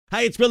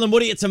Hey, it's Bill and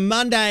Woody. It's a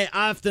Monday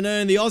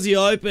afternoon. The Aussie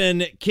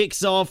Open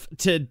kicks off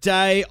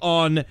today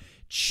on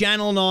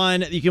Channel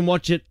 9. You can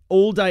watch it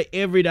all day,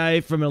 every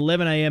day from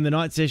 11 a.m. The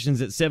night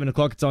session's at 7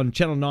 o'clock. It's on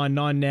Channel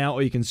 9 now,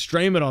 or you can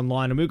stream it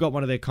online. And we've got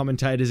one of their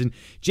commentators and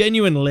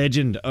genuine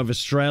legend of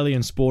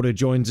Australian sport who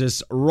joins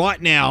us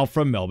right now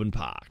from Melbourne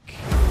Park.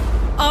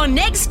 Our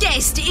next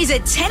guest is a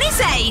tennis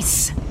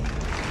ace.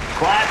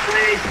 Class,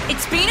 please.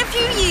 It's been a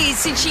few years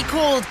since she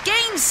called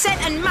game,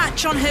 set and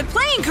match on her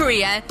playing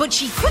career, but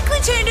she quickly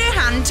turned her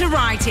hand to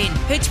writing.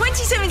 Her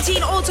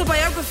 2017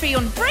 autobiography,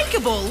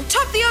 Unbreakable,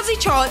 topped the Aussie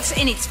charts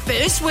in its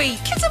first week.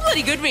 It's a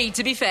bloody good read,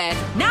 to be fair.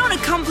 Now an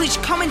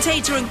accomplished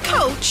commentator and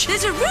coach,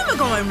 there's a rumour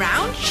going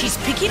round she's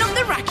picking up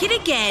the racket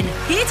again.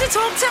 Here to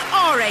talk to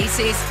our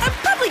aces and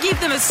probably give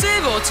them a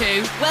serve or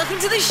two.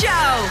 Welcome to the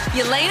show,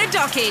 Jelena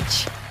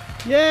Dokic.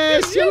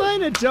 Yes,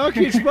 Jelena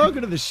Dokic,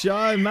 welcome to the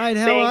show, mate.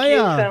 How are you?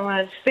 Thank you so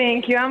much.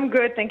 Thank you. I'm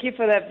good. Thank you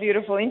for that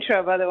beautiful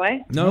intro, by the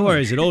way. No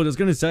worries at all. I was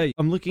going to say,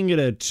 I'm looking at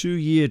a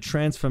 2-year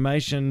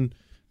transformation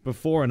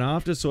before and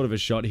after sort of a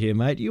shot here,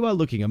 mate. You are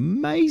looking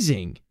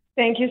amazing.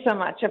 Thank you so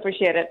much. I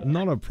appreciate it.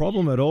 Not a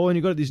problem at all. And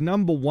you've got this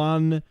number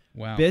one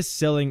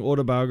best-selling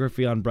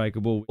autobiography,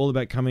 Unbreakable, all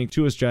about coming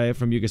to Australia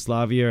from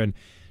Yugoslavia and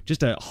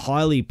just a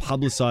highly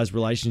publicised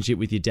relationship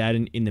with your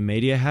dad in the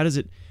media. How does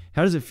it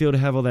feel to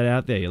have all that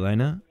out there,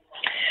 Jelena?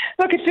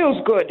 Look, it feels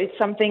good. It's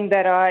something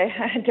that I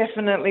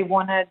definitely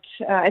wanted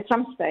at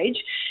some stage,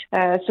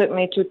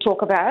 certainly to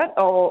talk about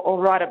or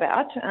write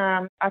about.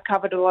 I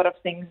covered a lot of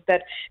things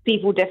that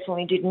people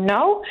definitely didn't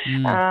know.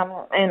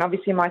 And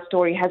obviously my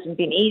story hasn't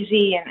been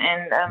easy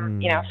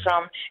and you know,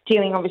 from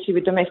dealing obviously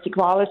with domestic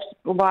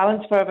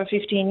violence for over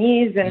 15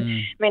 years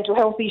and mental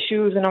health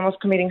issues and almost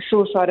committing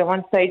suicide at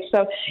one stage.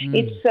 So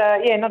it's,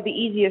 not the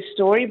easiest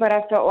story, but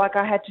I felt like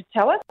I had to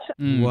tell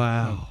it.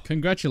 Wow.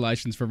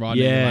 Congratulations for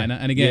writing it, Jelena.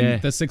 And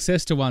again, the success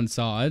to one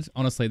side,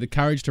 honestly, the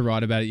courage to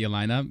write about it,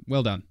 Jelena.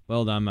 Well done.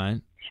 Well done,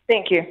 mate.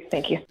 Thank you.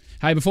 Thank you.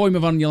 Hey, before we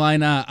move on,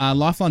 Jelena,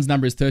 Lifeline's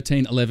number is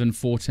 13 11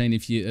 14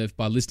 if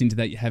by listening to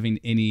that you're having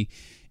any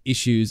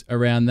issues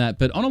around that.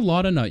 But on a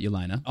lighter note,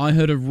 Jelena, I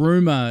heard a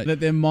rumour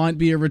that there might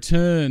be a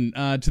return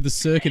to the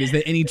circuit. Is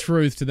there any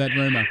truth to that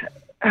rumour?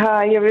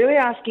 You're really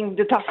asking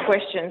the tough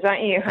questions,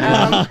 aren't you?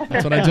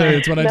 That's what I do.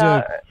 That's what I do.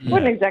 I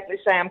wouldn't exactly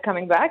say I'm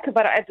coming back,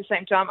 but at the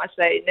same time, I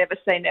say never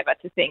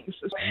to things.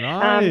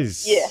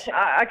 Nice.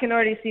 I can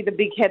already see the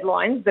big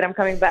headlines that I'm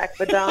coming back,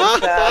 but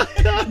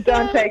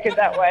don't take it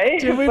that way.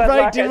 Did we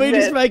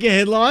just make a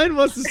headline?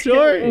 What's the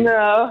story?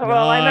 No.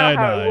 Well, I know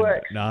how it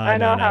works. I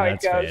know how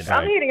it goes. Fair,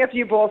 I'm hitting a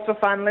few balls for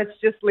fun. Let's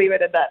just leave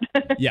it at that.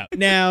 Yeah.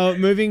 Now,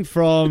 moving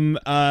from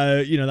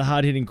the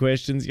hard-hitting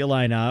questions,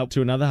 Jelena,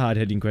 to another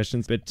hard-hitting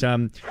questions, but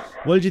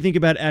what did you think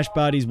about Ash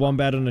Barty's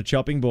wombat on a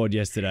chopping board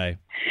yesterday?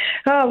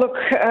 Oh, look,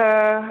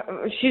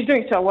 she's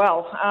doing so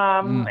well.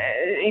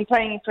 In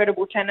playing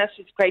incredible tennis,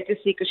 it's great to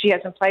see because she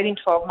hasn't played in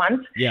 12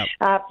 months. Yeah.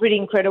 Pretty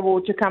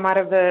incredible to come out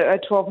of a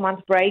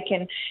 12-month break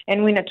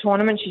and win a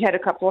tournament. She had a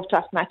couple of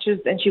tough matches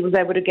and she was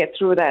able to get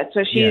through that.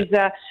 So she's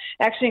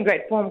actually in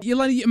great form.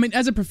 Jelena, I mean,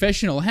 as a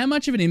professional, how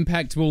much of an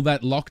impact will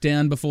that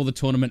lockdown before the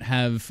tournament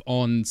have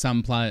on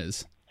some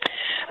players?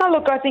 Oh,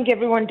 look, I think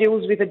everyone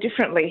deals with it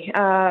differently.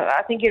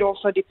 I think it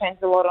also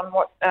depends a lot on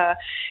what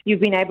you've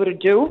been able to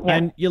do. Yeah.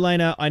 And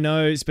Jelena, I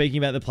know, speaking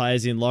about the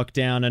players in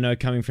lockdown, I know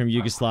coming from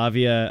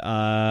Yugoslavia,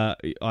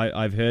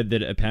 I've heard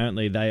that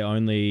apparently they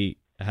only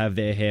have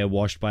their hair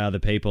washed by other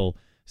people.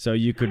 So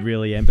you could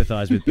really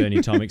empathise with Bernie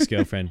Tomic's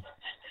girlfriend.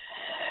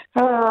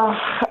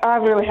 I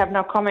really have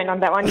no comment on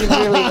that one. You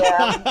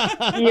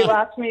really, you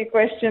asked me a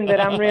question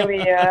that I'm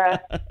really,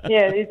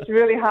 it's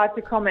really hard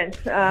to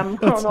comment on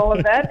all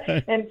of that,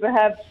 and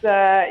perhaps,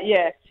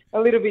 a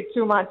little bit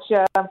too much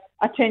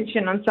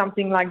attention on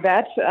something like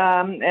that,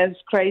 as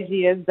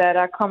crazy as that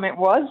comment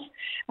was.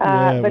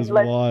 But let's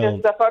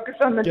wild. just focus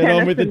on the Get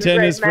tennis. on with the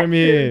tennis from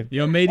here.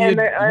 Your media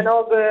and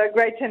all the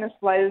great tennis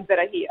players that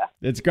are here.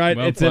 It's great.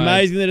 Well it's played.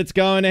 amazing that it's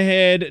going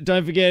ahead.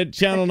 Don't forget,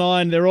 Channel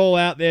 9, they're all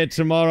out there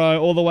tomorrow,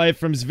 all the way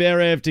from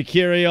Zverev to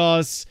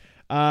Kyrgios.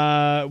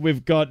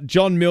 We've got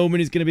John Millman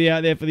is going to be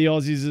out there for the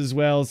Aussies as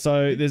well.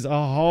 So there's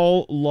a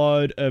whole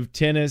load of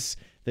tennis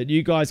that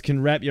you guys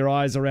can wrap your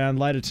eyes around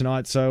later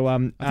tonight. So I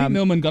think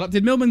Millman got up.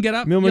 Did Millman get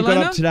up? Millman Jelena?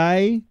 got up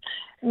today.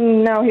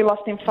 No, he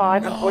lost in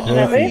 5,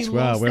 unfortunately.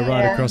 Wow, we're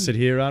right across it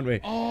here, aren't we?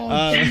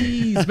 Oh,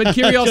 jeez. But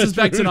Kyrgios is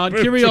back tonight.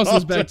 Kyrgios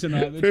is back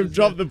tonight. We've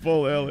dropped the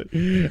ball early.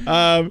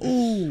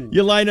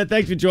 Jelena,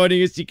 thanks for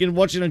joining us. You can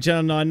watch it on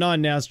Channel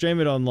 9 now. Stream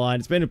it online.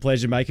 It's been a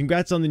pleasure, mate.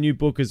 Congrats on the new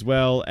book as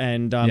well.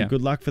 And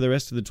good luck for the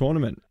rest of the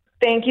tournament.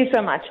 Thanks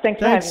so much. Thanks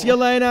for having me.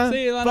 Jelena.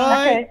 See you, Jelena.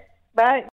 Bye. Okay, bye.